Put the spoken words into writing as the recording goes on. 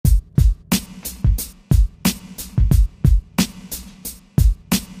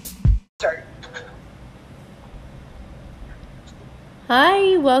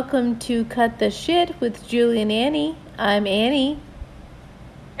Hi, welcome to Cut the Shit with Julie and Annie. I'm Annie.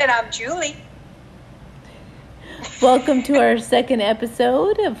 And I'm Julie. Welcome to our second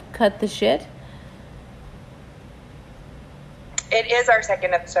episode of Cut the Shit. It is our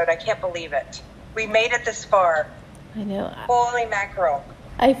second episode. I can't believe it. We made it this far. I know. Holy mackerel.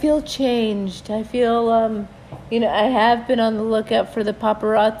 I feel changed. I feel, I have been on the lookout for the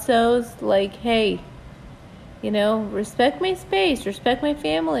paparazzos. Like, hey, respect my space, respect my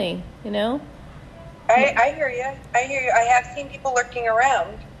family, I hear you. I have seen people lurking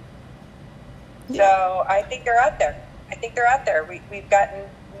around. So I think they're out there. We've gotten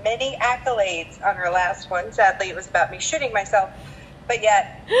many accolades on our last one. Sadly, it was about me shitting myself. But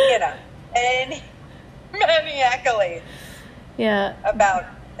yet, many accolades. Yeah. About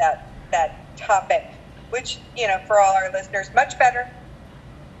that topic. Which, for all our listeners, much better.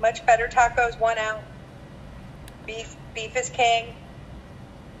 Much better. Tacos won out. Beef is king.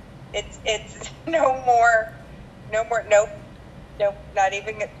 It's no more, nope, not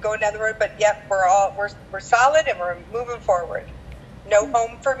even going down the road, but yep, we're solid and we're moving forward. No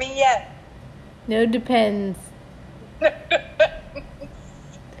home for me yet. No depends. And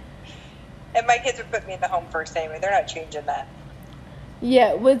my kids would put me in the home first anyway. They're not changing that.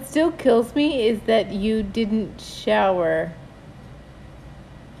 Yeah, what still kills me is that you didn't shower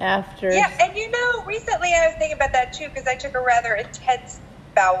after. Yeah, and recently I was thinking about that too, because I took a rather intense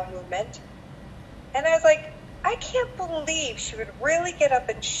bowel movement. And I was like, I can't believe she would really get up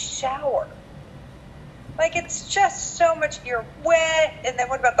and shower. Like, it's just so much, you're wet, and then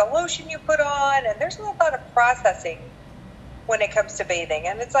what about the lotion you put on? And there's a lot of processing when it comes to bathing.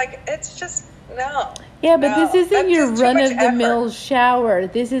 And it's like, it's just, no. Yeah, but this isn't your run-of-the-mill shower.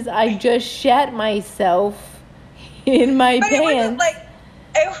 This is, I just shat myself in my pants. It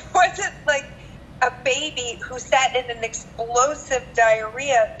wasn't like a baby who sat in an explosive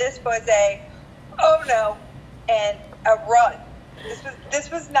diarrhea. This was oh no, and a run.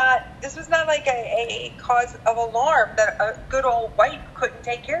 This was not like a cause of alarm that a good old wife couldn't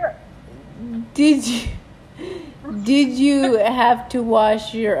take care of. Did you have to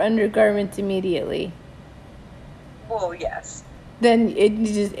wash your undergarments immediately? Well, yes. Then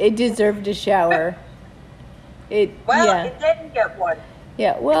it deserved a shower. It didn't get one.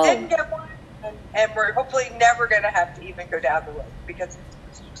 Yeah, well, it didn't get one, and we're hopefully never going to have to even go down the road because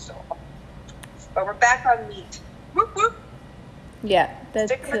it's just so awful. But we're back on meat. Whoop, whoop. Yeah.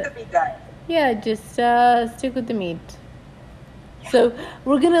 Stick with the meat diet. Yeah, just stick with the meat. Yeah. So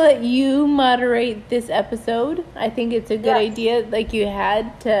we're going to let you moderate this episode. I think it's a good idea. Like, you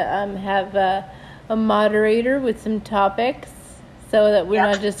had to have a moderator with some topics so that we're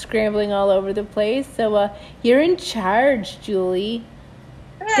not just scrambling all over the place. So you're in charge, Julie.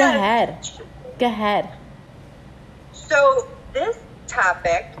 Go ahead. So this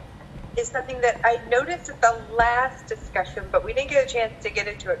topic is something that I noticed at the last discussion, but we didn't get a chance to get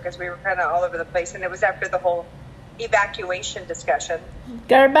into it because we were kind of all over the place, and it was after the whole evacuation discussion.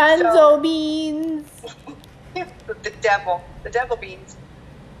 Garbanzo beans. the devil beans.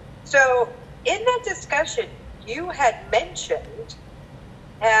 So in that discussion, you had mentioned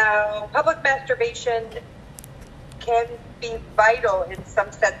how public masturbation can be vital in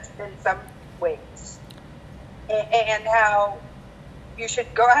some sense, in some ways, and how you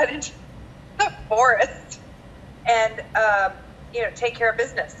should go out into the forest and take care of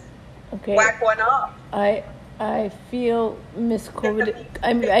business. Okay. Whack one off. I feel misquoted.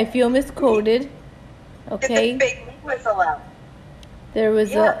 I feel misquoted. Okay. Get the big meat whistle out. There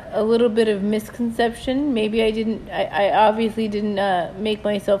was a little bit of misconception. Maybe I obviously didn't make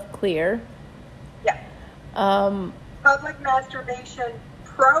myself clear. Yeah. Public masturbation,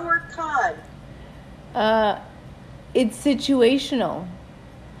 pro or con? It's situational.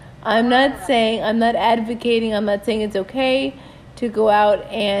 I'm not advocating, I'm not saying it's okay to go out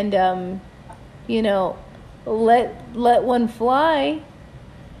and, let one fly,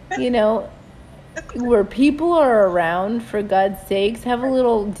 where people are around, for God's sakes, have a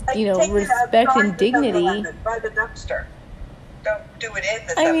little, respect and dignity. By the dumpster. Don't do it in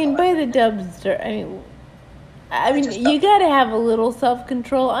the 7-Eleven. I mean, by the dumpster, I mean, you gotta have a little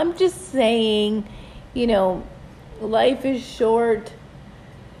self-control. I'm just saying, life is short.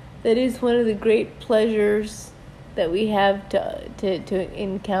 That is one of the great pleasures that we have to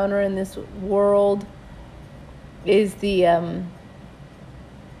encounter in this world is the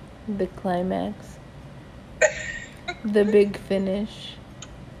climax, the big finish,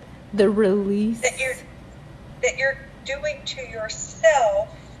 the release. That you're doing to yourself.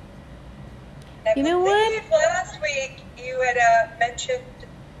 You know what? Last week you had mentioned,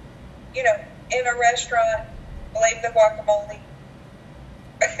 in a restaurant, blame the guacamole.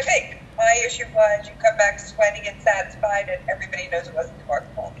 I think my issue was you come back sweaty and satisfied, and everybody knows it wasn't your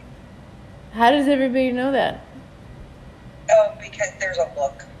fault. How does everybody know that? Oh, because there's a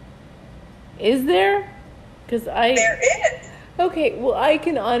look. Is there? There is. Okay, well, I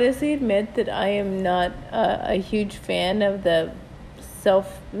can honestly admit that I am not a huge fan of the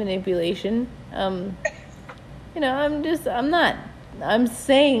self-manipulation. I'm not. I'm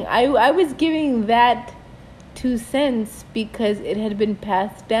saying, I was giving that 2 cents because it had been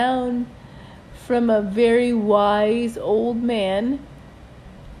passed down from a very wise old man.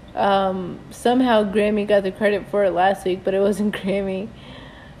 Somehow Grammy got the credit for it last week, but it wasn't Grammy.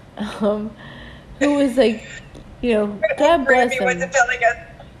 Who was like, God bless him. Grammy wasn't telling us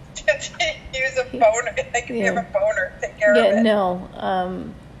to use a boner. Like, if you have a boner, take care of it. Yeah,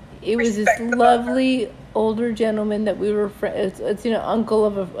 no. It was this lovely older gentleman that we were friends. It's uncle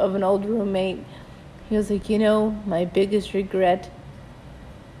of an old roommate. He was like, my biggest regret,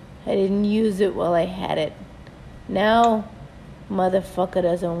 I didn't use it while I had it. Now, motherfucker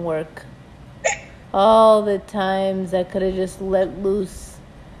doesn't work. All the times I could have just let loose,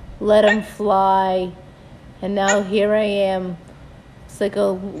 let him fly, and now here I am. It's like a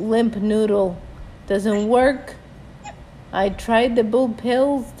limp noodle. Doesn't work. I tried the blue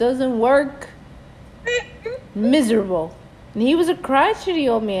pills. Doesn't work. Miserable. And he was a crotchety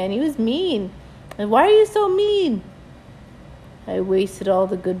old man. He was mean. And why are you so mean? I wasted all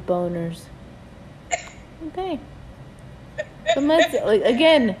the good boners. Okay. So let's,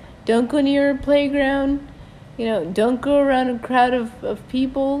 again, don't go near a playground. Don't go around a crowd of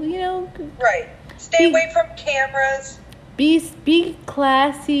people. Right. Stay away from cameras. Be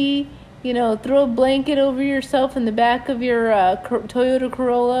classy. Throw a blanket over yourself in the back of your Toyota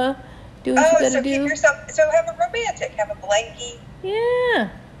Corolla. Do what you gotta do. So have a romantic. Have a blankie. Yeah.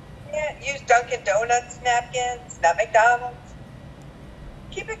 Yeah. Use Dunkin' Donuts napkins, not McDonald's.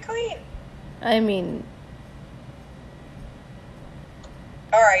 Keep it clean. I mean.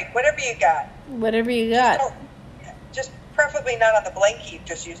 All right. Whatever you got. Whatever you got. Just preferably not on the blankie you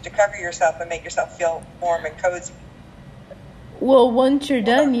just used to cover yourself and make yourself feel warm and cozy. Well, once you're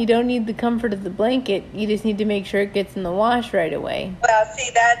done, you don't need the comfort of the blanket. You just need to make sure it gets in the wash right away. Well,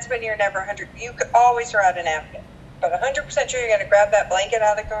 see, that's when you're never 100. You could always throw out a napkin, but 100% sure you're going to grab that blanket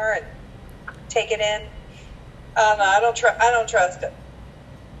out of the car and take it in. No, I don't trust it,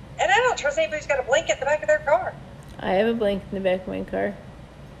 and I don't trust anybody who's got a blanket in the back of their car. I have a blanket in the back of my car.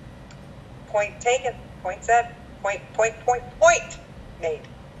 Point taken. Point set. Point made.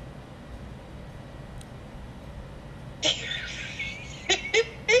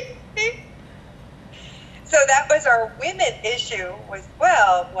 So that was our women issue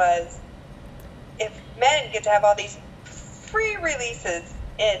was if men get to have all these free releases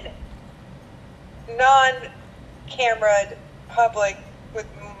in non-cameraed public with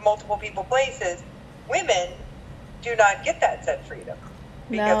multiple people places, women do not get that said freedom.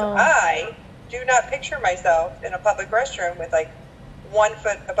 Because No. I do not picture myself in a public restroom with like 1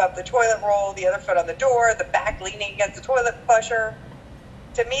 foot above the toilet roll, the other foot on the door, the back leaning against the toilet flusher.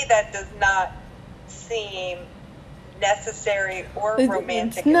 To me, that does not seem necessary or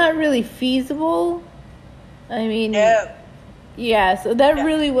romantic. It's not really feasible. I mean, No. yeah, so that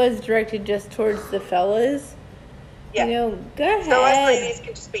really was directed just towards the fellas. Yeah. Go ahead. So us ladies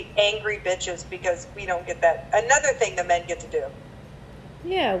can just be angry bitches because we don't get that. Another thing the men get to do.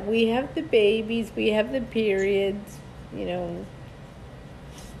 Yeah, we have the babies, we have the periods,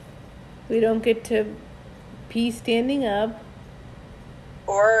 We don't get to pee standing up.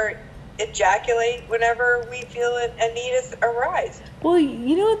 Or ejaculate whenever we feel a need is arise. Well,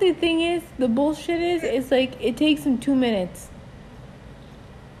 you know what the thing is? The bullshit is, it's like, it takes them 2 minutes.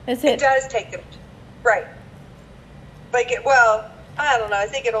 That's it. It does take them, right. I don't know,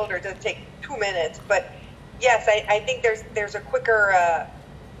 as they get older, it does take 2 minutes, but yes, I think there's a quicker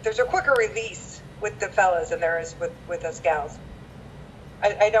release with the fellas than there is with us gals.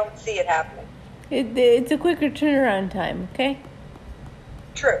 I don't see it happening. It's a quicker turnaround time, okay?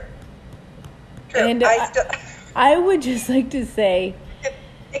 True. And I would just like to say,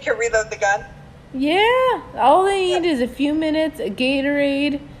 they can reload the gun. Yeah, all they need is a few minutes, a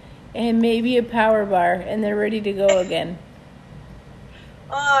Gatorade, and maybe a power bar, and they're ready to go again.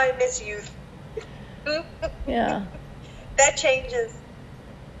 Oh, I miss youth. Yeah. That changes.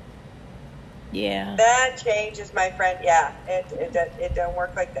 Yeah. That changes, my friend. Yeah, it don't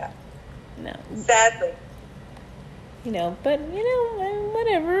work like that. No. Sadly. But,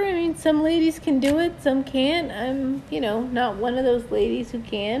 whatever. I mean, some ladies can do it, some can't. I'm, not one of those ladies who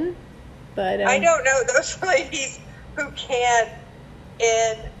can. But I don't know those ladies who can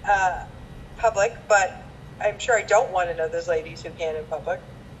in public, but I'm sure I don't want to know those ladies who can in public.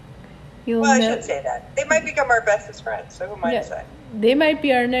 You'll Well, I know. shouldn't say that. They might become our bestest friends, so who am I to say? They might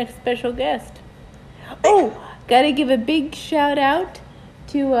be our next special guest. Oh, gotta give a big shout out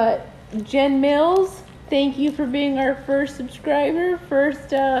to Jen Mills. Thank you for being our first subscriber,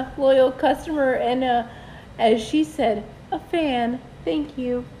 first loyal customer, and as she said, a fan. Thank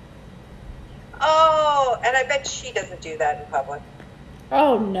you. Oh, and I bet she doesn't do that in public.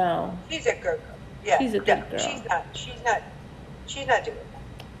 Oh no. She's a good girl. Yeah, She's a good girl. She's not doing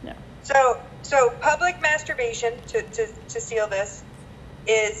that. No. So public masturbation, to seal this,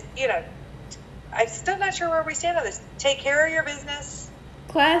 is, I'm still not sure where we stand on this. Take care of your business.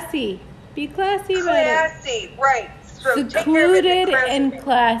 Classy. Be classy about it. Classy, right. So take care of Secluded it and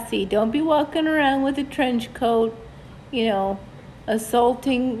classy. Don't be walking around with a trench coat,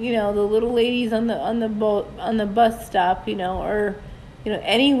 assaulting, the little ladies on the bus stop, or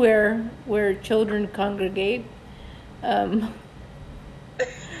anywhere where children congregate. Don't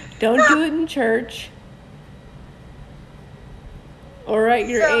do it in church. Or at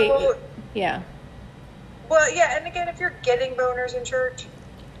your age. Yeah. Well, yeah, and again, if you're getting boners in church,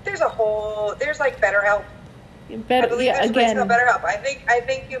 there's like BetterHelp. I believe there's a place called BetterHelp. I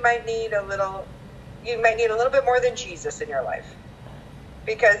think you might need a little bit more than Jesus in your life,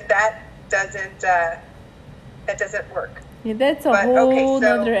 because that doesn't work. Yeah, that's a whole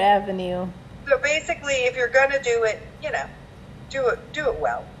other avenue. So basically, if you're gonna do it, do it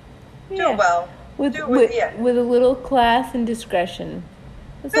well. Yeah. Do it well. With a little class and discretion.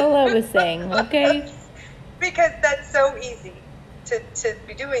 That's all I was saying, okay? Because that's so easy to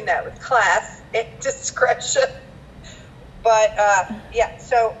be doing that with class and discretion. But,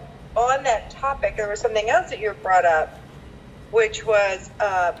 so on that topic, there was something else that you brought up, which was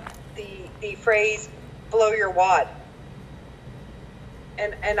the phrase, blow your wad.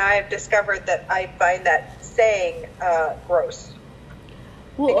 And I've discovered that I find that saying gross.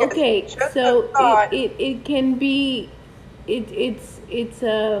 Well, because okay, so it can be, it's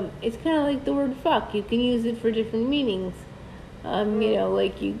kind of like the word fuck. You can use it for different meanings.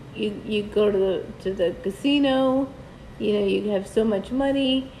 Like you go to the casino, you have so much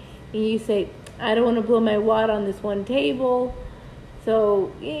money, and you say, I don't want to blow my wad on this one table.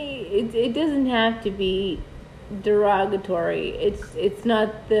 So it doesn't have to be derogatory. It's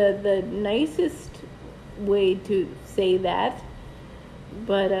not the nicest way to say that,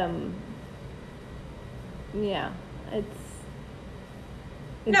 but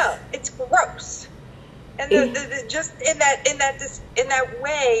it's gross. And just in that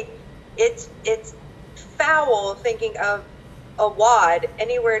way, it's foul thinking of a wad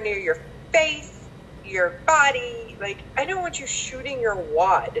anywhere near your face, your body. Like, I don't want you shooting your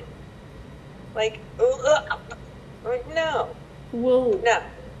wad. Like, ugh. Like, no. Well, no.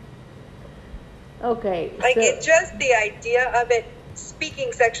 Okay. Like, it's just the idea of it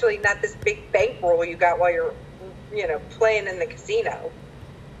speaking sexually, not this big bankroll you got while you're, playing in the casino.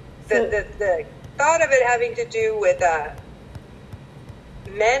 The thought of it having to do with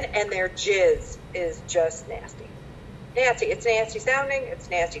men and their jizz is just nasty. Nasty. It's nasty sounding. It's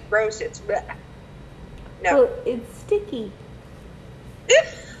nasty. Gross. It's bleh. No. Well, it's sticky.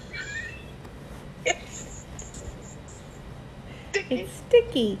 It's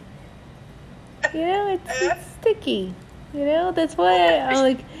sticky. It's sticky. That's why I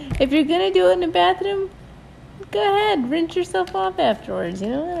like, if you're gonna do it in the bathroom, go ahead, rinse yourself off afterwards. I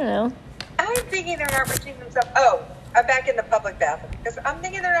don't know. I'm thinking they're not rinsing themselves. Oh, I'm back in the public bathroom because I'm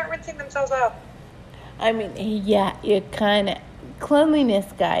thinking they're not rinsing themselves off. I mean, yeah, you're kind of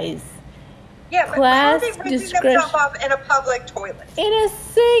cleanliness, guys. Yeah, but how are they rinsing themselves off in a public toilet? In a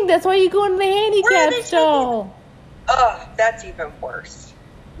sink. That's why you go in the handicap stall. Oh, that's even worse.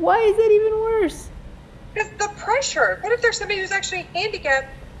 Why is that even worse? Because the pressure. What if there's somebody who's actually handicapped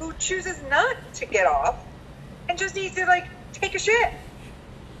who chooses not to get off and just needs to, take a shit?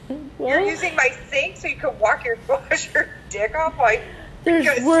 Well, you're using my sink so you can wash your dick off?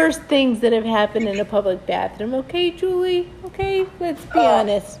 There's worse things that have happened in a public bathroom. Okay, Julie? Okay, let's be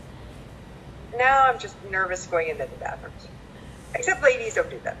honest. Now I'm just nervous going into the bathrooms. Except ladies don't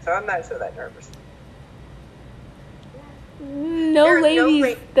do that, so I'm not so that nervous. No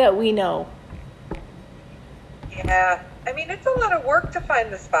ladies that we know. Yeah. I mean, it's a lot of work to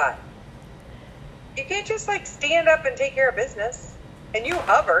find the spot. You can't just, stand up and take care of business. And you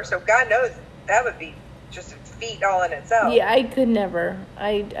hover, so God knows that would be just a feat all in itself. Yeah, I could never.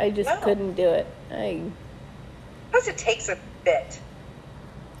 I just couldn't do it. Plus, it takes a bit.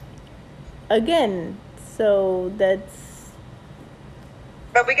 Again, so that's...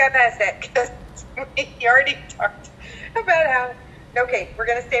 But we got past that because we already talked about how Okay, we're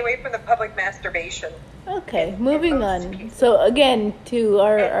going to stay away from the public masturbation. Okay, moving on. So again, to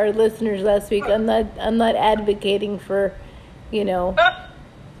our listeners last week, I'm not advocating for, You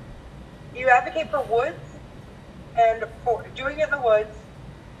advocate for woods and for doing it in the woods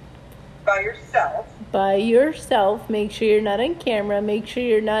by yourself. By yourself. Make sure you're not on camera. Make sure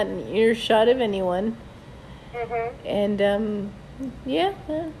you're not in earshot of anyone. Mm-hmm. And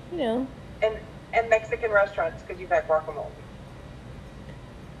And Mexican restaurants because you've had guacamole.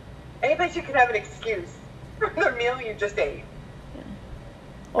 Any place you can have an excuse for the meal you just ate. Yeah.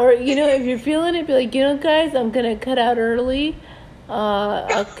 Or, if you're feeling it, be like, guys, I'm going to cut out early.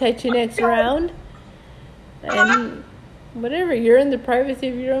 I'll catch you next round. And whatever. You're in the privacy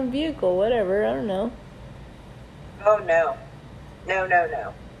of your own vehicle. Whatever. I don't know. Oh, no.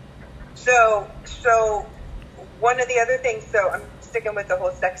 No. So one of the other things, so I'm sticking with the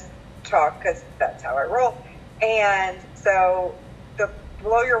whole sex talk because that's how I roll. And so the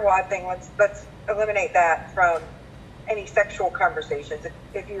blow your wad thing, let's eliminate that from any sexual conversations.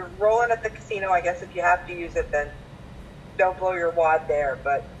 If you're rolling at the casino, I guess if you have to use it, then don't blow your wad there.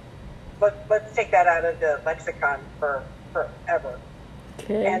 But let's take that out of the lexicon for forever.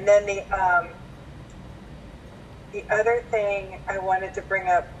 Okay. And then the other thing I wanted to bring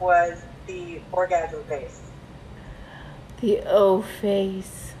up was the orgasm face. The O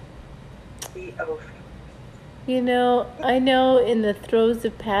face. The O face. I know in the throes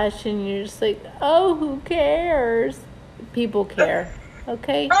of passion, you're just like, oh, who cares? People care,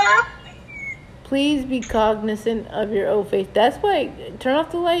 okay? Please be cognizant of your O face. That's why, turn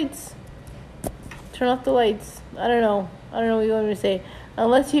off the lights. Turn off the lights. I don't know what you want me to say.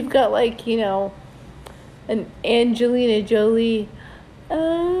 Unless you've got, an Angelina Jolie,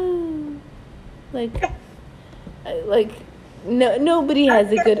 nobody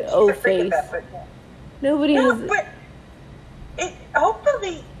has a good O face. Nobody has. But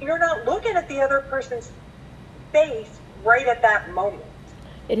hopefully you're not looking at the other person's face right at that moment.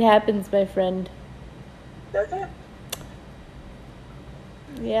 It happens, my friend. Does it?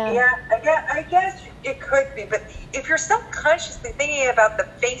 Yeah. Yeah, I guess it could be, but if you're subconsciously thinking about the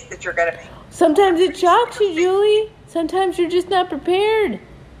face that you're gonna. Sometimes it shocks you, Julie. Sometimes you're just not prepared.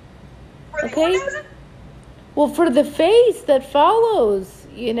 Okay? Well, for the face that follows,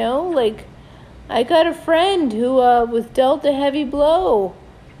 I got a friend who was dealt a heavy blow.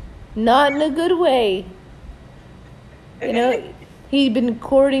 Not in a good way. He'd been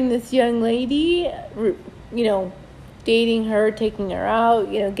courting this young lady, dating her, taking her out,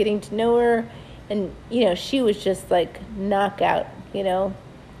 getting to know her. And, she was just knockout, He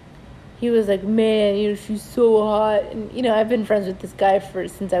was like, man, she's so hot. And, I've been friends with this guy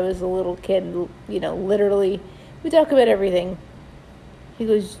since I was a little kid, literally. We talk about everything. He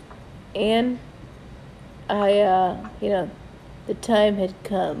goes, Anne, the time had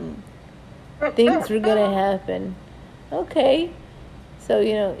come. Things were going to happen. Okay. So,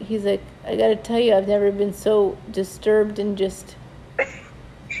 he's like, I got to tell you, I've never been so disturbed and just...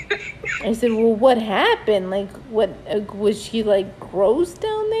 I said, well, what happened? Was she, gross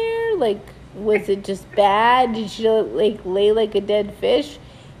down there? Was it just bad? Did she, lay like a dead fish?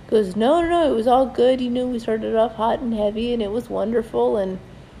 He goes, no, it was all good. We started off hot and heavy, and it was wonderful, and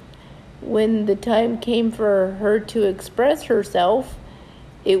when the time came for her to express herself,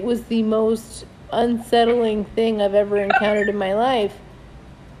 it was the most unsettling thing I've ever encountered in my life.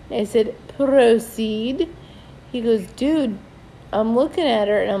 I said, proceed. He goes, dude, I'm looking at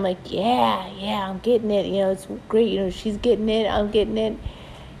her, and I'm like, yeah, I'm getting it. It's great. She's getting it. I'm getting it.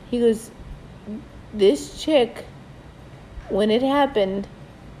 He goes, this chick, when it happened,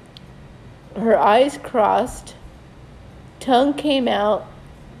 her eyes crossed, tongue came out,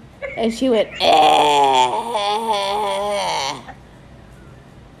 and she went, and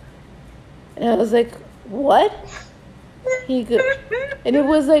I was like, what? He goes, and it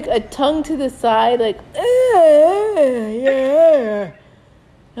was a tongue to the side, yeah.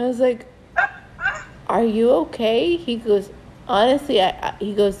 I was like, are you okay? He goes, honestly,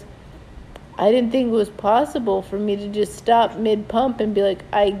 he goes, I didn't think it was possible for me to just stop mid-pump and be like,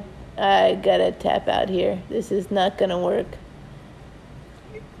 I gotta tap out here. This is not gonna work.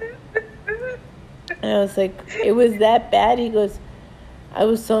 And I was like, it was that bad? He goes, I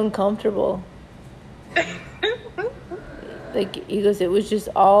was so uncomfortable. He goes, it was just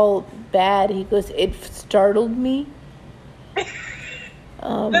all bad. He goes, it startled me.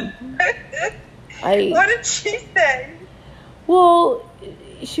 What did she say? Well,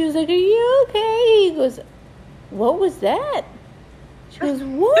 she was like, are you okay? He goes, what was that? She goes,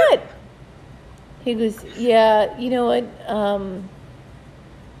 what? He goes, yeah, you know what?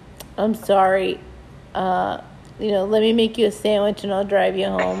 I'm sorry. let me make you a sandwich and I'll drive you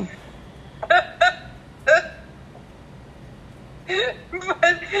home. But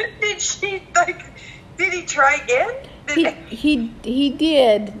did he try again? He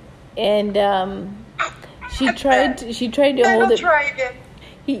did, and she tried to hold it. Try again.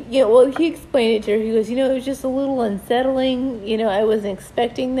 He explained it to her. He goes, it was just a little unsettling. I wasn't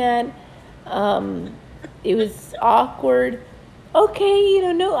expecting that. It was awkward.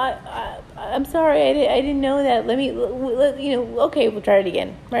 Okay, no, I'm sorry. I didn't know that. Okay, we'll try it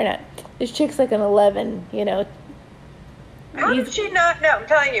again. Why not? This chick's like an 11. How did she not know? I'm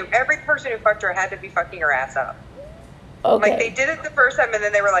telling you, every person who fucked her had to be fucking her ass up. Okay. Like, they did it the first time, and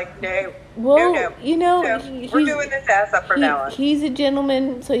then they were like, no. Well, no. We're doing this ass up from now on. He's a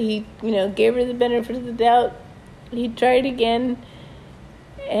gentleman, so he, gave her the benefit of the doubt. He tried again,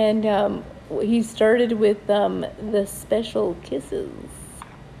 and he started with the special kisses.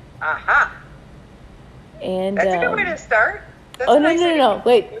 Aha. And that's a good way to start. No.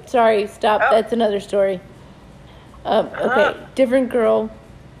 Wait, sorry, stop. Oh. That's another story. Okay, different girl.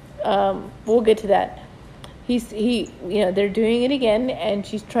 We'll get to that. They're doing it again, and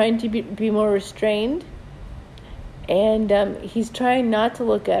she's trying to be more restrained, and he's trying not to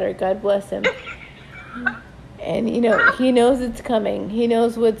look at her. God bless him. And he knows it's coming. He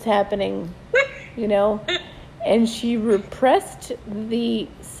knows what's happening. And she repressed the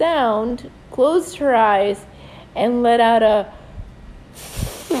sound, closed her eyes, and let out a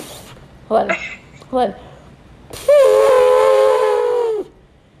hold on.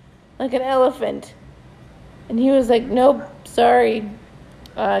 Like an elephant. And he was like, nope, sorry,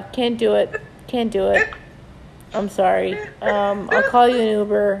 can't do it, I'm sorry, I'll call you an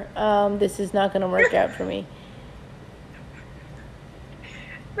Uber, this is not going to work out for me.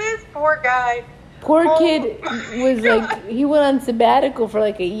 This poor guy. Poor kid was like, he went on sabbatical for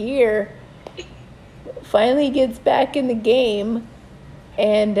like a year, finally gets back in the game,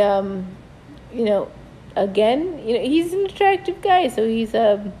 and, again, he's an attractive guy, so he's,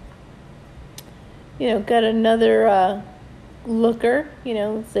 got another looker,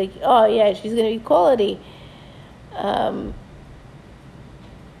 it's like, oh yeah, she's going to be quality. It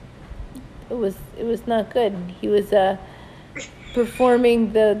was not good. He was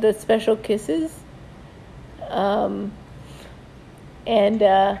performing the special kisses. And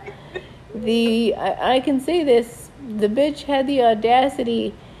I can say this, the bitch had the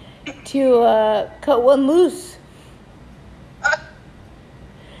audacity to cut one loose.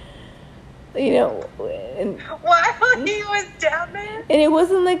 And while he was down there, and it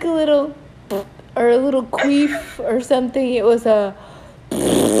wasn't like a little queef or something. It was a.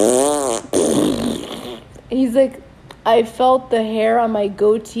 He's like, I felt the hair on my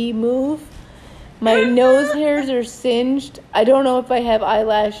goatee move. My nose hairs are singed. I don't know if I have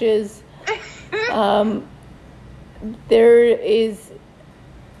eyelashes.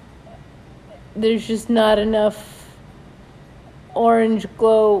 There's just not enough orange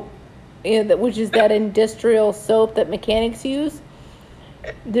glow. Which is that industrial soap that mechanics use.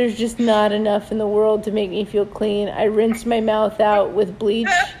 There's just not enough in the world to make me feel clean. I rinsed my mouth out with bleach,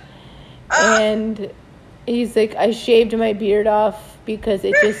 and he's like, I shaved my beard off because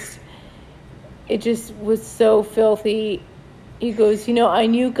it just was so filthy. He goes, I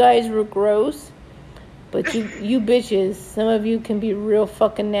knew guys were gross, but you bitches, some of you can be real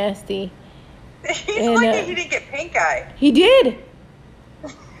fucking nasty. He's lucky he didn't get pink eye. He did.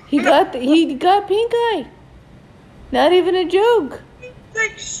 He got pink eye. Not even a joke.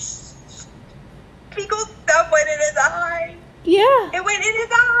 Like, Pickle's stuff went in his eye. Yeah. It went in his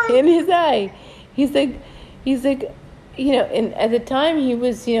eye. In his eye. He's like, and at the time he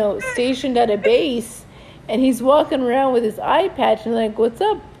was, stationed at a base, and he's walking around with his eye patch, and like, what's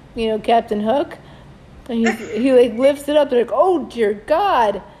up, Captain Hook? And he like lifts it up. They're like, oh dear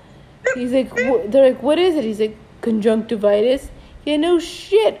God. He's like, they're like, what is it? He's like, conjunctivitis. Yeah, no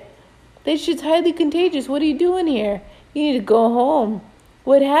shit. That shit's highly contagious. What are you doing here? You need to go home.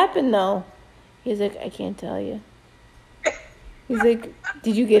 What happened, though? He's like, I can't tell you. He's like,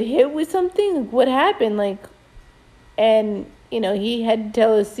 did you get hit with something? Like, what happened? And, he had to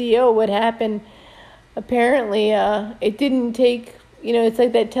tell his CEO what happened. Apparently, it didn't take, it's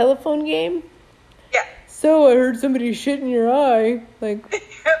like that telephone game. Yeah. So I heard somebody shit in your eye. Like...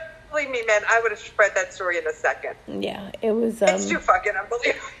 Believe me, man, I would have spread that story in a second. Yeah, it was... it's too fucking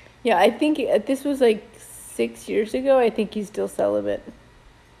unbelievable. Yeah, I think this was like 6 years ago. I think he's still celibate.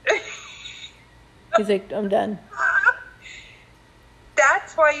 He's like, I'm done.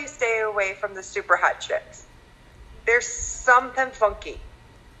 That's why you stay away from the super hot chicks. There's something funky.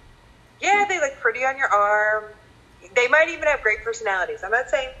 Yeah, they look pretty on your arm. They might even have great personalities. I'm not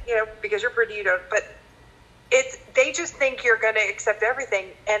saying, because you're pretty, you don't, but they just think you're going to accept everything,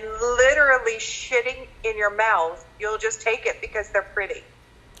 and literally shitting in your mouth, you'll just take it because they're pretty.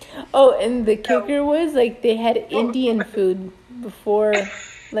 Oh, and the kicker was, like, they had Indian food before,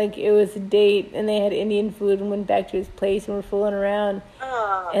 like, it was a date, and they had Indian food and went back to his place and were fooling around.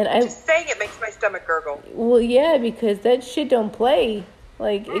 And just saying it makes my stomach gurgle. Well, yeah, because that shit don't play.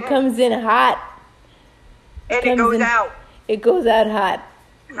 Like, it comes in hot. And it goes out. It goes out hot.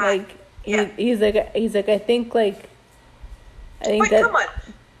 Like, he's like, I think but that... come on.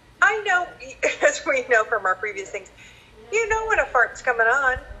 I know, as we know from our previous things, you know when a fart's coming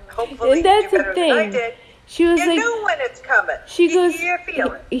on. Hopefully, and that's you do better the thing. than I did. She was you like, know when it's coming. She goes, you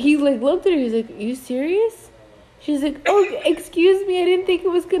feel it. He like looked at her. He's like, "Are you serious?" She's like, "Oh, excuse me. I didn't think it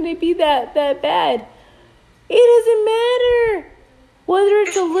was gonna be that bad. It doesn't matter whether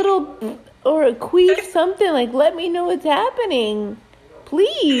it's a little or a queef, something. Like, let me know what's happening,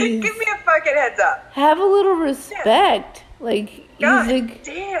 please. Give me a fucking heads up. Have a little respect." Like, God, he's like,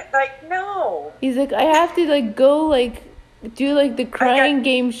 damn, like, no. He's like, I have to like go like do like the crying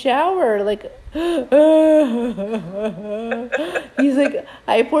game shower, like. He's like,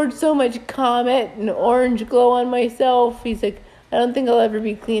 I poured so much Comet and Orange Glow on myself. He's like, I don't think I'll ever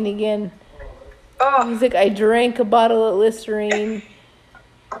be clean again. Oh. He's like, I drank a bottle of Listerine.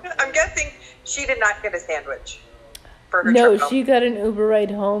 I'm guessing she did not get a sandwich for her No, trip she home. got an Uber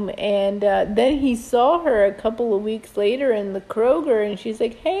ride home, and then he saw her a couple of weeks later in the Kroger, and she's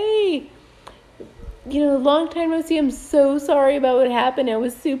like, hey, long time no see. I'm so sorry about what happened. It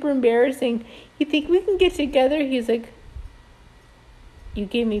was super embarrassing. You think we can get together? He's like, you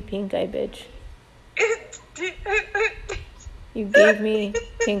gave me pink eye, bitch. You gave me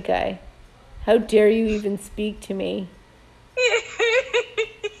pink eye. How dare you even speak to me?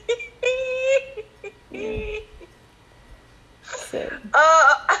 So.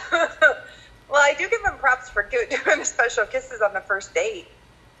 Well, I do give him props for doing the special kisses on the first date.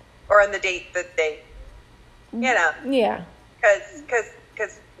 Or on the date that they, Yeah. Because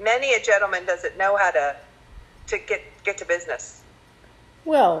many a gentleman doesn't know how to get to business.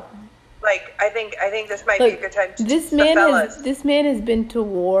 Well, like I think this might be a good time to this man has been to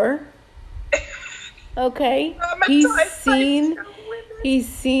war. Okay, he's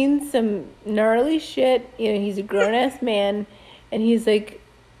seen some gnarly shit. He's a grown ass man, and he's like,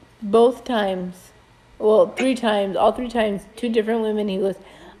 both times, well, 3 times, all 3 times, 2 different women. He goes,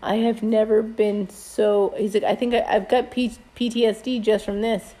 I have never been so... He's like, I think I've got PTSD just from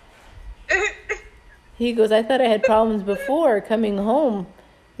this. He goes, I thought I had problems before coming home,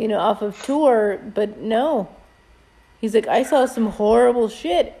 off of tour, but no. He's like, I saw some horrible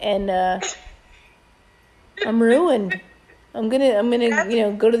shit, and I'm ruined. I'm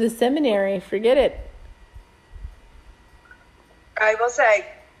gonna go to the seminary. Forget it. I will say,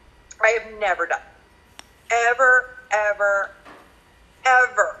 I have never done. Ever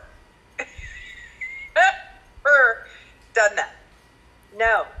done that.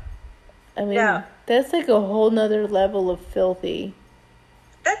 No. I mean, that's like a whole nother level of filthy.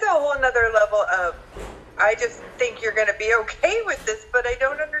 That's a whole nother level of, I just think you're going to be okay with this, but I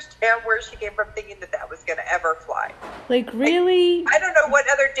don't understand where she came from thinking that was going to ever fly. Like, really? I don't know what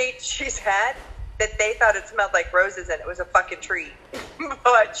other dates she's had that they thought it smelled like roses and it was a fucking tree.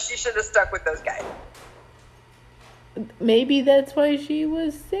 But she should have stuck with those guys. Maybe that's why she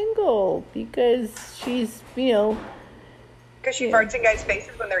was single, because she's, Because she farts in guys'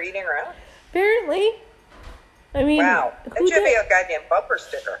 faces when they're eating her out? Apparently. I mean... Wow. That should be a goddamn bumper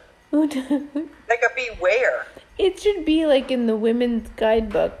sticker. Like a beware. It should be like in the women's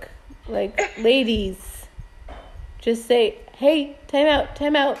guidebook. Like, ladies, just say, hey,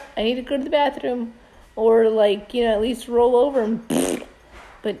 time out. I need to go to the bathroom. Or, like, at least roll over and...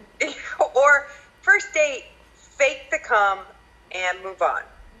 But... Or, first date, fake the cum and move on.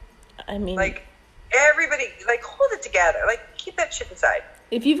 I mean... Like, everybody, like, hold it together. Like, keep that shit inside.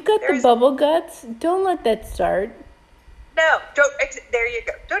 If you've got the bubble guts, don't let that start. No, there you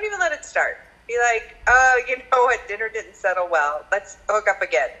go. Don't even let it start. Be like, you know what, dinner didn't settle well. Let's hook up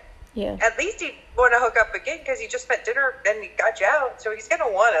again. Yeah. At least he'd want to hook up again because he just spent dinner and he got you out. So he's going to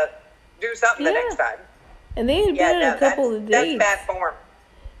want to do something the next time. And they had been on a couple of dates. That's bad form.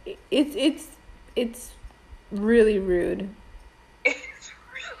 It's really rude. It's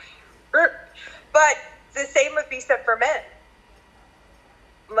really rude. But the same would be said for men.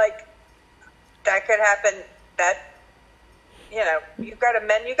 Like, that could happen. That, you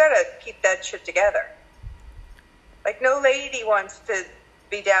gotta keep that shit together. Like, no lady wants to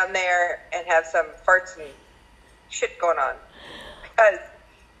be down there and have some farts and shit going on. Because,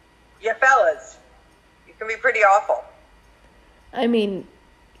 you fellas, you can be pretty awful. I mean,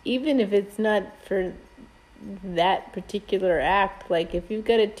 even if it's not for that particular act. Like, if you've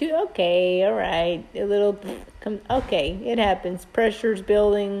got a two, okay, all right, a little, okay, it happens. Pressure's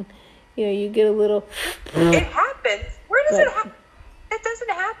building. You know, you get a little. It happens. Where does it happen? It doesn't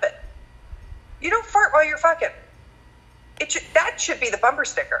happen. You don't fart while you're fucking. That should be the bumper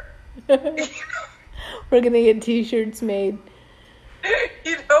sticker. We're gonna get T-shirts made.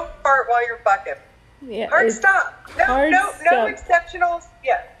 You don't fart while you're fucking. Yeah. Hard stop. No exceptionals.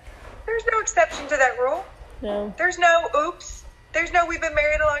 Yeah. There's no exception to that rule. No. There's no oops. There's no we've been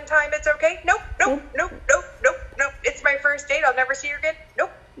married a long time. It's okay. Nope. It's my first date. I'll never see her again.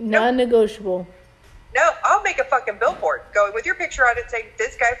 Nope. Non-negotiable. No, I'll make a fucking billboard going with your picture on it saying,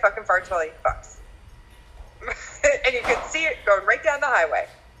 this guy fucking farts while he fucks. And you can see it going right down the highway.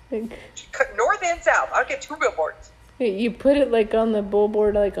 North and south. I'll get 2 billboards. You put it like on the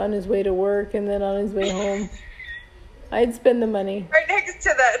billboard, like on his way to work and then on his way home. I'd spend the money. Right next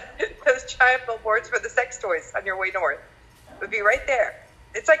to those giant billboards for the sex toys on your way north. It would be right there.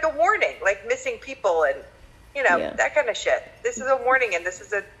 It's like a warning, like missing people and, that kind of shit. This is a warning, and this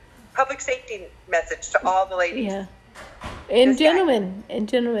is a public safety message to all the ladies. Yeah. And gentlemen.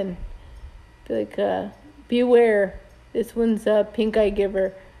 Be like, beware. This one's a pink eye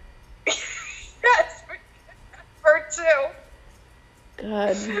giver. Yes. Her too.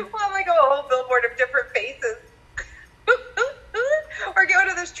 God. Well, like a whole billboard of different faces. Or go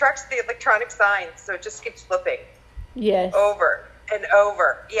to those trucks with the electronic signs, so it just keeps flipping. Yes. Over and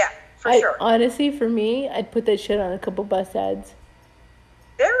over. Yeah, for sure. Honestly, for me, I'd put that shit on a couple bus ads.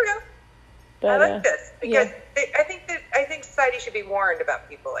 There we go. But, I like this because I think society should be warned about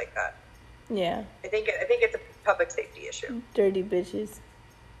people like that. Yeah. I think it's a public safety issue. Dirty bitches.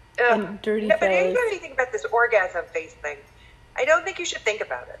 And dirty fellas. But anybody think about this orgasm face thing? I don't think you should think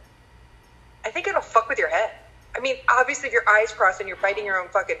about it. I think it'll fuck with your head. I mean, obviously, if your eyes cross and you're biting your own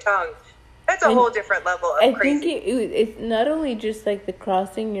fucking tongue, that's a whole different level of crazy. I think it's not only just like the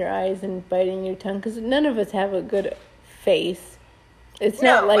crossing your eyes and biting your tongue, because none of us have a good face. It's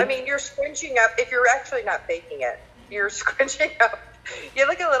not like... I mean, you're squinching up. If you're actually not faking it, you're squinching up. You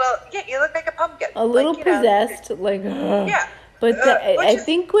look you look like a pumpkin. A little possessed, yeah. But I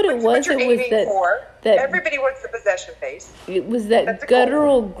think what it was that everybody wants the possession face. It was that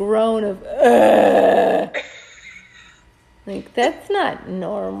guttural groan of, like, that's not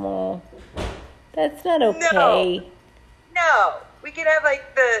normal. That's not okay. No. We could have, like,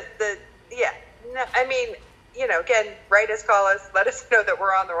 No, I mean, again, write us, call us, let us know that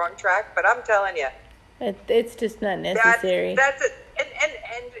we're on the wrong track, but I'm telling you. It's just not necessary. That's it.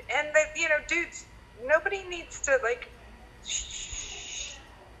 And dudes, nobody needs to, like, shh.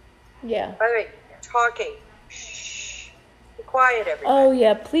 Yeah. By the way, talking. Shh. Be quiet, everybody. Oh,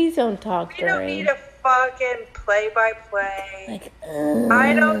 yeah, please don't talk during. We don't need a fucking play-by-play. Like,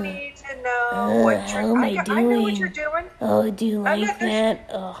 I don't need to know what you're doing. I know what you're doing. Oh, do you like that?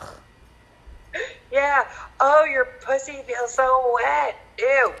 Ugh. Yeah. Oh, your pussy feels so wet.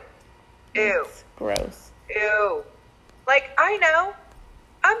 Ew. It's gross. Ew. Like, I know.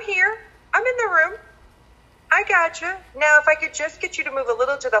 I'm here. I'm in the room. I gotcha. Now, if I could just get you to move a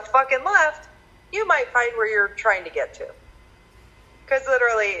little to the fucking left, you might find where you're trying to get to. Because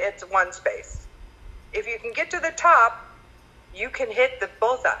literally, it's one space. If you can get to the top, you can hit the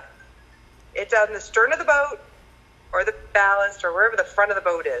bullseye. It's on the stern of the boat, or the ballast, or wherever the front of the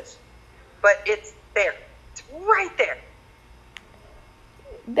boat is. But it's there. It's right there.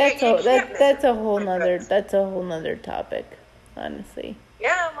 That's a whole nother topic, honestly.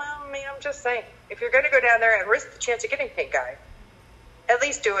 Yeah, well, I mean, I'm just saying, if you're going to go down there and risk the chance of getting pink eye, at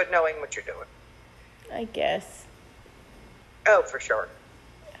least do it knowing what you're doing. I guess. Oh, for sure.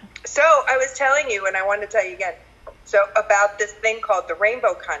 So I was telling you, and I wanted to tell you again, so about this thing called the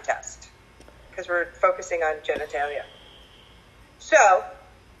rainbow contest, because we're focusing on genitalia. So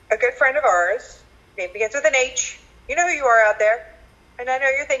a good friend of ours, name begins with an H. You know who you are out there. And I know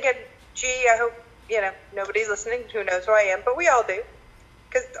you're thinking, gee, I hope, nobody's listening. Who knows who I am? But we all do.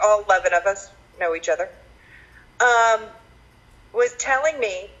 Because all 11 of us know each other. Was telling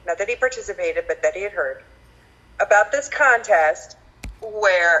me, not that he participated, but that he had heard, about this contest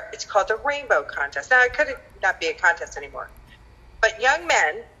where it's called the rainbow contest. Now, it could not be a contest anymore. But young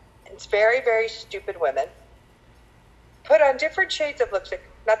men, and it's very, very stupid women, put on different shades of lipstick.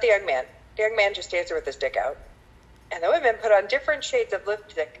 Not the young man. The young man just stands there with his dick out. And the women put on different shades of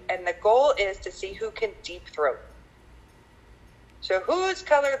lipstick, and the goal is to see who can deep throat. So whose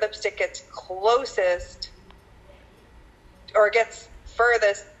color lipstick gets closest or gets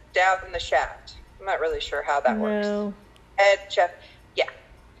furthest down the shaft? I'm not really sure how that works. Head, shaft, yeah.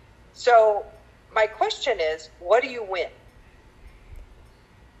 So my question is, what do you win?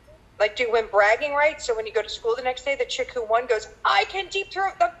 Like, do you win bragging rights? So when you go to school the next day, the chick who won goes, I can deep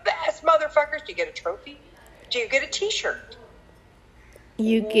throat the best motherfuckers. Do you get a trophy? Do you get a t-shirt?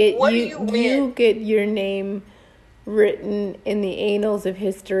 You get your name written in the annals of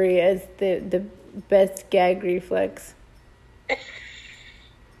history as the best gag reflex. And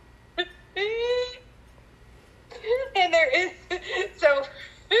there is, so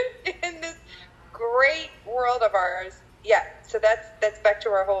in this great world of ours, yeah, so that's back to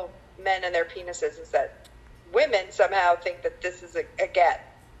our whole men and their penises, is that women somehow think that this is a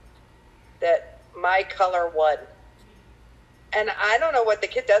get, that my color won. And I don't know what the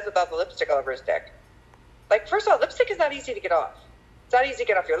kid does without the lipstick all over his dick. Like, first of all, lipstick is not easy to get off. It's not easy to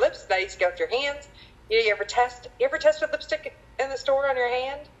get off your lips. It's not easy to get off your hands. You ever test with lipstick in the store on your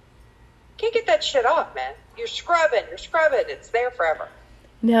hand? Can't get that shit off, man. You're scrubbing. It's there forever.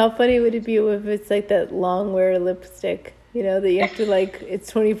 Now, how funny would it be if it's like that long wear lipstick, that you have to, like, it's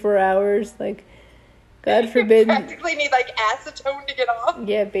 24 hours, like, God forbid. You practically need, like, acetone to get off.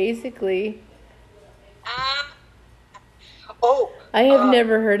 Yeah, basically. I have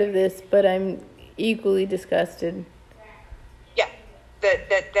never heard of this, but I'm equally disgusted. Yeah,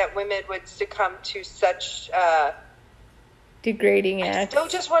 that women would succumb to such degrading acts. I still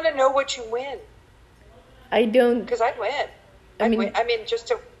just want to know what you win. I don't, because I'd win. I mean, just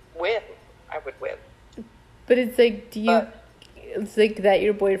to win, I would win. But it's like, it's like that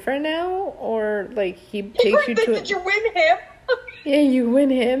your boyfriend now, or like he takes you to? Did you win him? Yeah, you win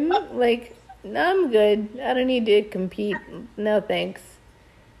him. Like, no, I'm good. I don't need to compete. No, thanks.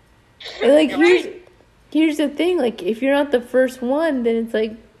 And like, here's the thing. Like, if you're not the first one, then it's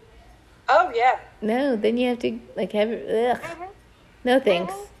like, oh yeah. No, then you have to like have it. Ugh. Mm-hmm. No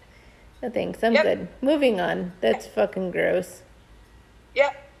thanks. Mm-hmm. No thanks. I'm good. Moving on. That's fucking gross.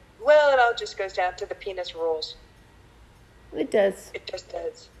 Yeah. Well, it all just goes down to the penis rules. It does. It just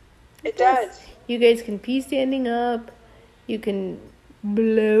does. It does. You guys can pee standing up. You can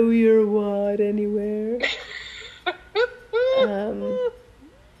blow your wad anywhere.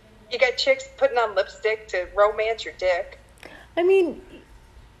 You got chicks putting on lipstick to romance your dick. I mean,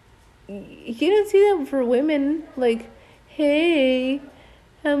 you don't see that for women. Like, hey,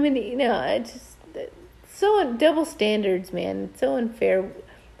 how many? It's just so double standards, man. It's so unfair.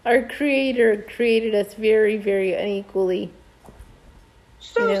 Our Creator created us very, very unequally.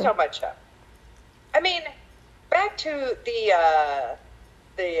 So much so. I mean, back to the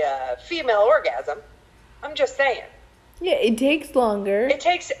female orgasm. I'm just saying. Yeah, it takes longer. It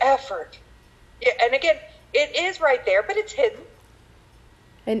takes effort. Yeah, and again, it is right there, but it's hidden.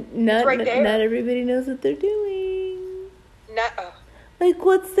 And not everybody knows what they're doing. Like,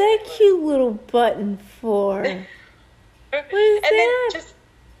 what's that cute little button for? What is that? Then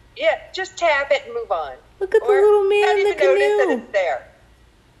just tap it and move on. Look at the little man in the canoe. Notice that it's there.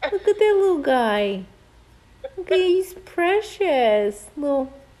 Look at that little guy. Okay, he's precious. And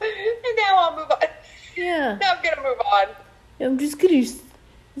now I'll move on. Yeah. Now I'm gonna move on. It's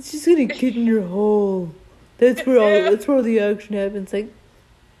just gonna get in your hole. That's where all the action happens. Like,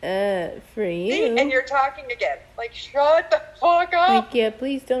 for you. See? And you're talking again. Like, shut the fuck up. Like, yeah,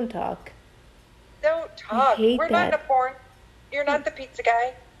 please don't talk. Don't talk. We're not in a porn. You're not the pizza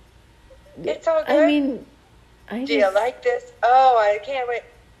guy. It's all good. I mean, do you like this? Oh, I can't wait.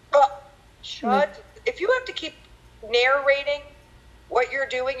 Oh, shut. If you have to keep narrating what you're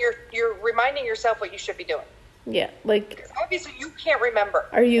doing, you're reminding yourself what you should be doing. Yeah, like. Because obviously you can't remember.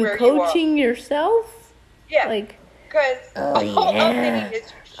 Are you coaching yourself? Yeah. Like. Because oh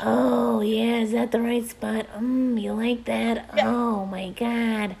yeah, is that the right spot? You like that? Yeah. Oh my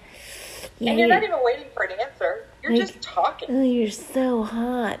God. Yeah, and you're not even waiting for an answer. You're just talking. Oh, you're so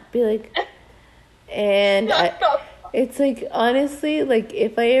hot. Be like, and it's like, honestly, like,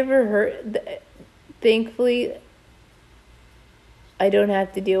 if I ever heard, thankfully, I don't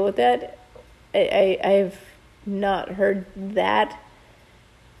have to deal with that. I've not heard that.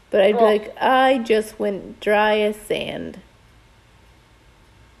 But I'd be like, I just went dry as sand.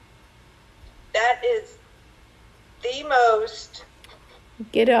 That is the most...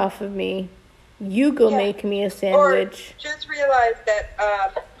 Get off of me. You go make me a sandwich. Or just realize that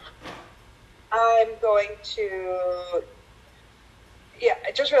I'm going to... Yeah,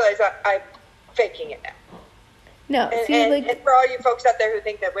 I just realized I'm faking it now. No, and for all you folks out there who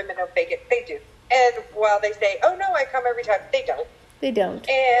think that women don't fake it, they do. And while they say, oh no, I come every time, they don't. They don't.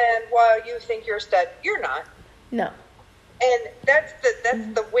 And while you think you're a stud, you're not. No. And that's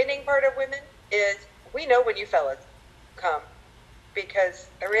the winning part of women, is we know when you fellas come. Because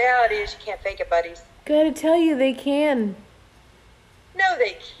the reality is you can't fake it, buddies. Gotta tell you, they can. No,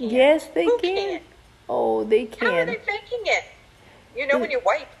 they can't. Yes, they Who can. Oh, they can. How are they faking it? You know when you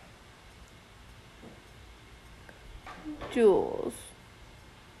wipe. Jules.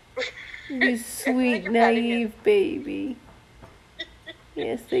 You sweet, You're patting him. naive baby.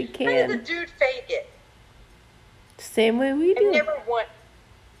 Yes, they How can. does a dude fake it? Same way we I do. never want.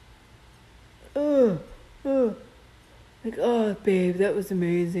 Like, oh, babe, that was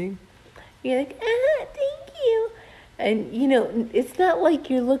amazing. You're like, thank you. And, you know, it's not like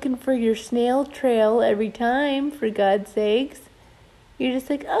you're looking for your snail trail every time, for God's sakes. You're just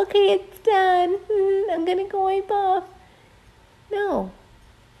like, okay, it's done. I'm going to go wipe off. No.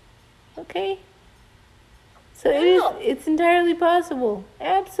 Okay? So it's entirely possible.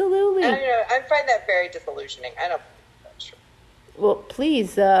 Absolutely. I don't know. I find that very disillusioning. I don't. That's true. Well,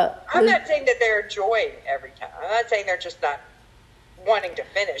 please. I'm not saying that they're enjoying every time. I'm not saying they're just not wanting to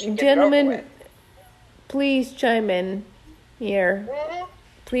finish and get it over with. Please chime in here. Mm-hmm.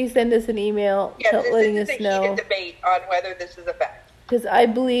 Please send us an email letting us know. This is a heated debate on whether this is a fact. Because I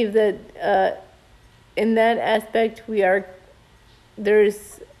believe that in that aspect,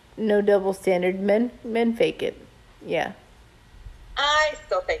 there's no double standard. Men fake it. Yeah. I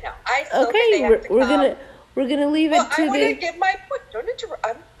still say no. I still think they have to we're gonna leave it to I want to give my point. Don't interrupt.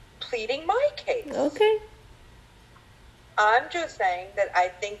 I'm pleading my case. Okay. I'm just saying that I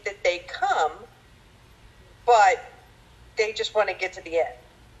think that they come, but they just want to get to the end.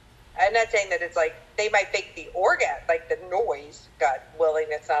 I'm not saying that it's like they might fake the orgasm, like the noise. God willing,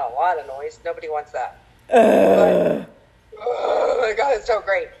 it's not a lot of noise. Nobody wants that. But, oh my God, it's so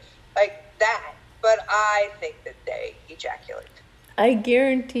great. Like that. But I think that they ejaculate. I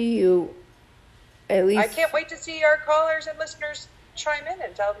guarantee you, at least. I can't wait to see our callers and listeners chime in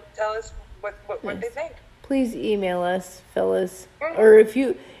and tell us what they think. Please email us, fellas, or if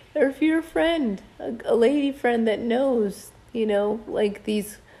you're a friend, a lady friend that knows, you know, like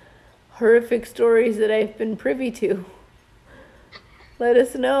these horrific stories that I've been privy to. Let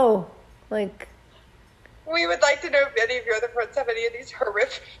us know. Like, we would like to know if any of your other friends have any of these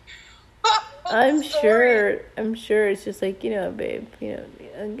horrific. I'm stories. sure it's just like, you know, babe, you know,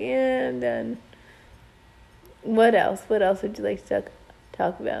 again, done. What else would you like to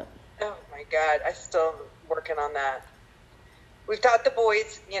talk about? Oh my God, I'm still working on that. We've taught the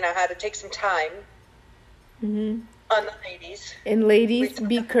boys, you know, how to take some time on the ladies. And ladies,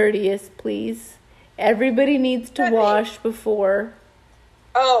 be courteous, please. Everybody needs to wash before.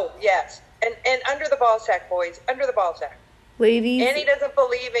 Oh, yes. And under the ball sack, boys. Under the ball sack. Ladies. Annie doesn't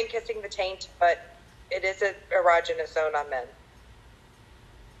believe in kissing the taint, but it is an erogenous zone on men.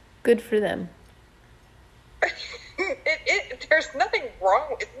 Good for them. There's nothing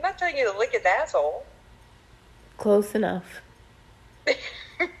wrong. It's not telling you to lick his asshole. Close enough.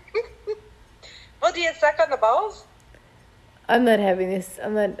 Well, do you suck on the balls? I'm not having this.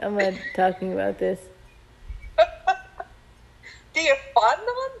 I'm not talking about this. Do you fondle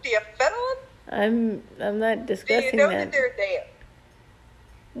them? Do you fiddle them? I'm not discussing Do you know that. they're there?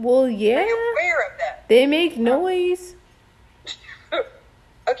 Well, yeah. Are you aware of that? They make noise.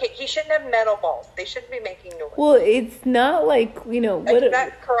 Okay, he shouldn't have metal balls. They shouldn't be making noise. Well, it's not like, you know, what.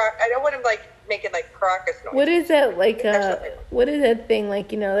 I don't want him like making like caracas noise. What is that like? What is that thing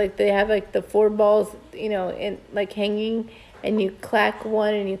like? You know, like they have like the 4 balls, you know, in like hanging, and you clack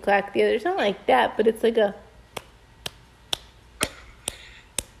one and you clack the other. It's not like that, but it's like a.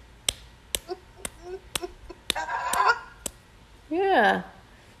 Yeah.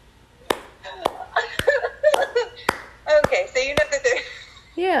 Okay, so you know that they're.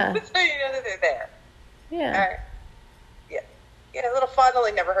 Yeah. So you know that they're there. Yeah. All right. Yeah. Yeah, a little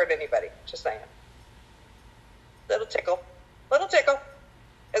fondling never hurt anybody. Just saying. Little tickle.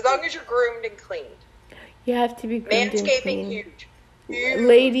 As long as you're groomed and cleaned. You have to be groomed and Manscaping, clean. huge.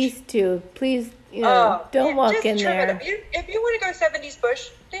 Ladies too, please. You know, don't walk in there. If you want to go 70s bush,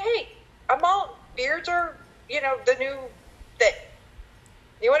 hey, I'm all beards are, you know, the new thing.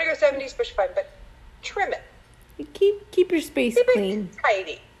 You want to go 70s bush, fine, but trim it. Keep your space clean. Keep it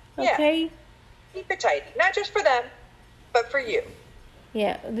tidy. Okay. Yeah. Keep it tidy, not just for them, but for you.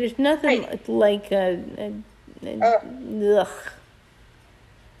 Yeah, there's nothing like ugh.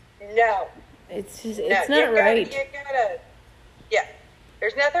 No. It's just it's not right. Yeah.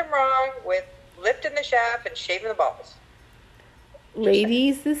 There's nothing wrong with lifting the shaft and shaving the balls.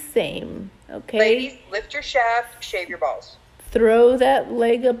 Ladies, the same. Okay. Ladies, lift your shaft, shave your balls. Throw that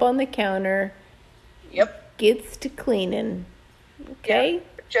leg up on the counter. Yep. Gets to cleaning. Okay?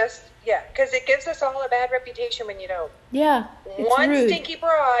 Yeah, because it gives us all a bad reputation when you don't. Yeah, it's One rude. stinky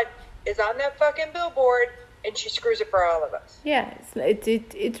broad is on that fucking billboard, and she screws it for all of us. Yeah,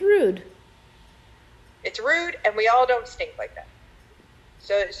 it's rude. It's rude, and we all don't stink like that.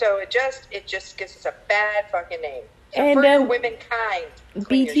 So it just gives us a bad fucking name. So And for your womenkind,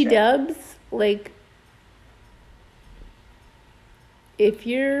 BT Dubs, like, if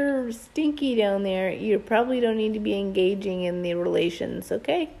you're stinky down there, you probably don't need to be engaging in the relations,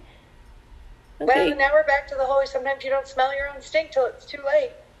 okay? Well, now we're back to the whole, sometimes you don't smell your own stink till it's too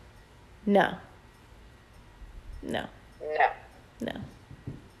late. No.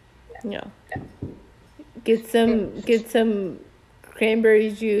 Get some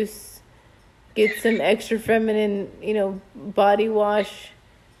cranberry juice. Get some extra feminine, body wash.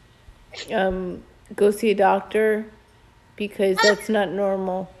 Go see a doctor because that's not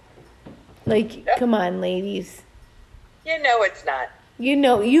normal. Like, come on, ladies. You know it's not. You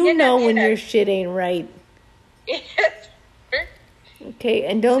know when your shit ain't right. Yes. Okay,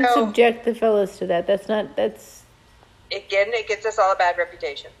 and don't subject the fellas to that. That's... Again, it gets us all a bad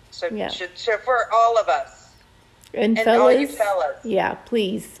reputation. So, yeah. So for all of us. And fellas, all you fellas. Yeah,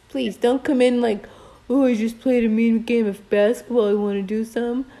 please, don't come in like, oh, I just played a mean game of basketball. I want to do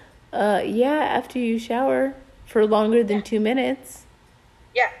some. Yeah, after you shower for longer than 2 minutes.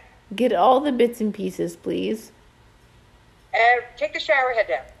 Yeah. Get all the bits and pieces, please. And take the shower head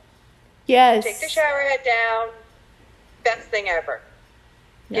down. Yes. Take the shower head down. Best thing ever.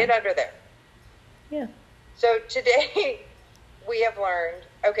 Yeah. Get under there. Yeah. So today we have learned,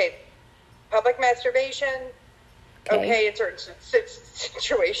 public masturbation, okay in certain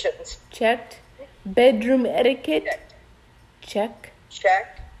situations. Checked. Bedroom etiquette. Check.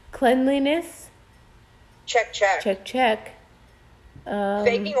 Cleanliness. Check.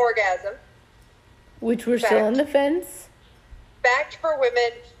 Faking orgasm. Which we're still on the fence. Fact for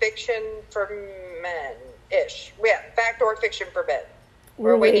women, fiction for men-ish. Yeah, fact or fiction for men.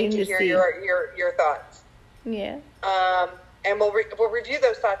 We're waiting to hear your thoughts. Yeah. And we'll review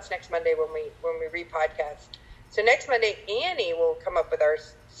those thoughts next Monday when we re-podcast. So next Monday, Annie will come up with our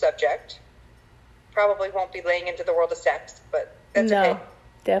subject. Probably won't be laying into the world of sex, but that's okay. No,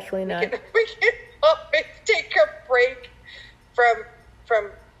 definitely not. We can always take a break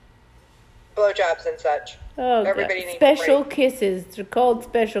from blowjobs and such. Oh, everybody needs special kisses. They're called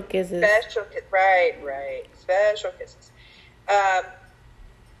special kisses. Right. Special kisses.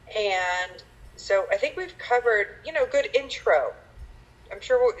 And so I think we've covered, good intro. I'm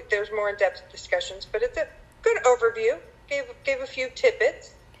sure there's more in-depth discussions, but it's a good overview. Gave a few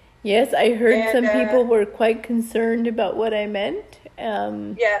tidbits. Yes, I heard some people were quite concerned about what I meant.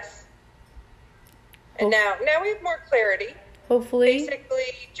 Yes. And now we have more clarity. Hopefully.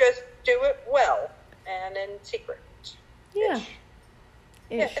 Basically, just do it well and in secret. Yeah.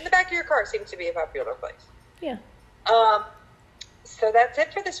 Yeah, in the back of your car seems to be a popular place. Yeah. So that's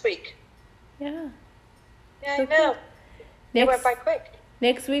it for this week. Yeah. Yeah, I know. It went by quick.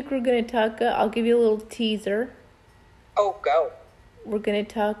 Next week we're going to talk, I'll give you a little teaser. Oh, go. We're going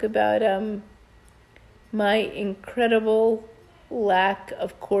to talk about my incredible lack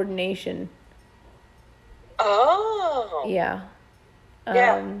of coordination. Oh. Yeah.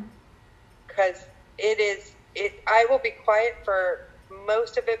 Because I will be quiet for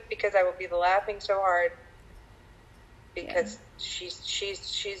most of it because I will be laughing so hard because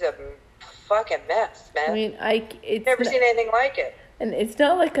she's a fucking mess, man. I mean, it's never seen anything like it. And it's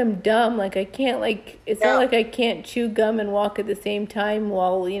not like I'm dumb. Like I can't not like I can't chew gum and walk at the same time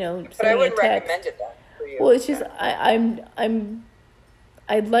while, But I wouldn't recommend it that for you. Well, it's just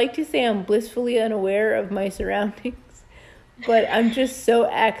I'd like to say I'm blissfully unaware of my surroundings, but I'm just so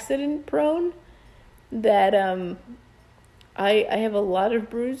accident prone that I have a lot of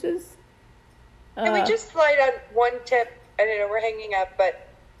bruises. Can we just slide on one tip? I don't know, we're hanging up, but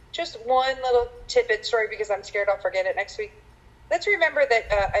just one little tidbit story because I'm scared I'll forget it next week. Let's remember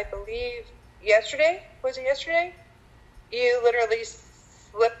that I believe yesterday, you literally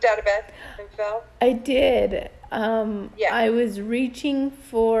slipped out of bed and fell? I did. I was reaching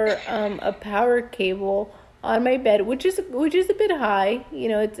for a power cable on my bed, which is a bit high.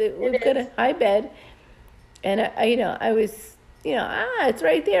 We've got a high bed, and I was, it's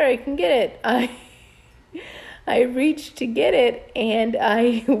right there. I can get it. I reached to get it, and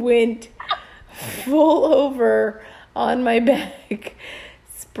I went full over on my back,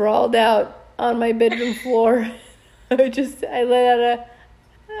 sprawled out on my bedroom floor. I let out a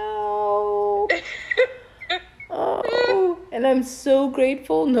oh. Oh, and I'm so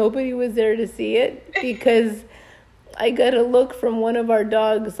grateful nobody was there to see it because I got a look from one of our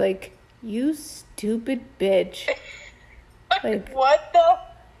dogs like, you stupid bitch. Like, what the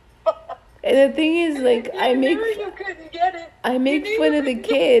fuck? And the thing is, like, I make fun of the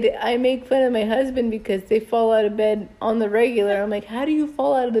kid. I make fun of my husband because they fall out of bed on the regular. I'm like, how do you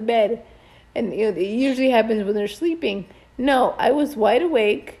fall out of the bed? And it usually happens when they're sleeping. No, I was wide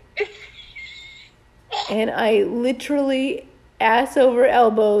awake. And I literally, ass over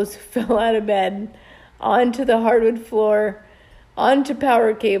elbows, fell out of bed onto the hardwood floor onto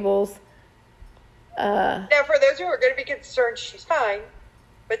power cables. Now, for those who are going to be concerned, she's fine.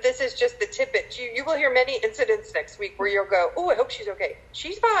 But this is just the tidbit. You will hear many incidents next week where you'll go, oh, I hope she's okay.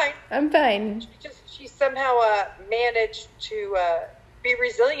 She's fine. I'm fine. She somehow managed to be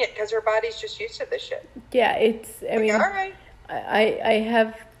resilient because her body's just used to this shit. Yeah, I mean, all right. I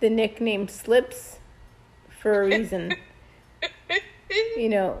have the nickname Slips for a reason. You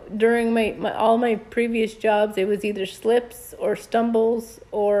know, during my all my previous jobs, it was either slips or stumbles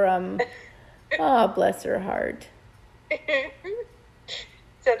or bless her heart.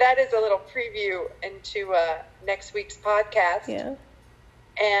 So that is a little preview into next week's podcast. Yeah.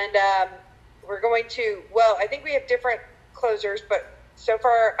 And we're going to, well, I think we have different closers, but so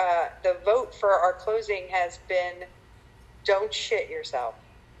far the vote for our closing has been don't shit yourself.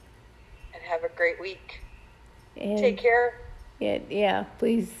 And have a great week. And take care. Yeah,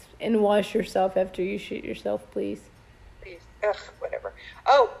 please. And wash yourself after you shit yourself, please. Please. Ugh, whatever.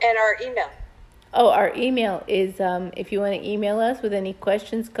 Oh, and our email. Oh, our email is, if you want to email us with any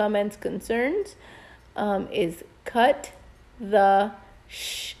questions, comments, concerns, is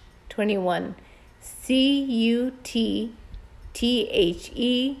cutthesh21.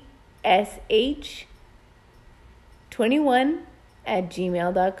 CUTTHESH 21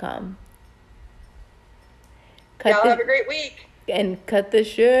 @gmail.com. Y'all have a great week. And cut the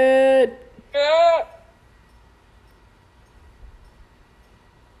shit. Yeah.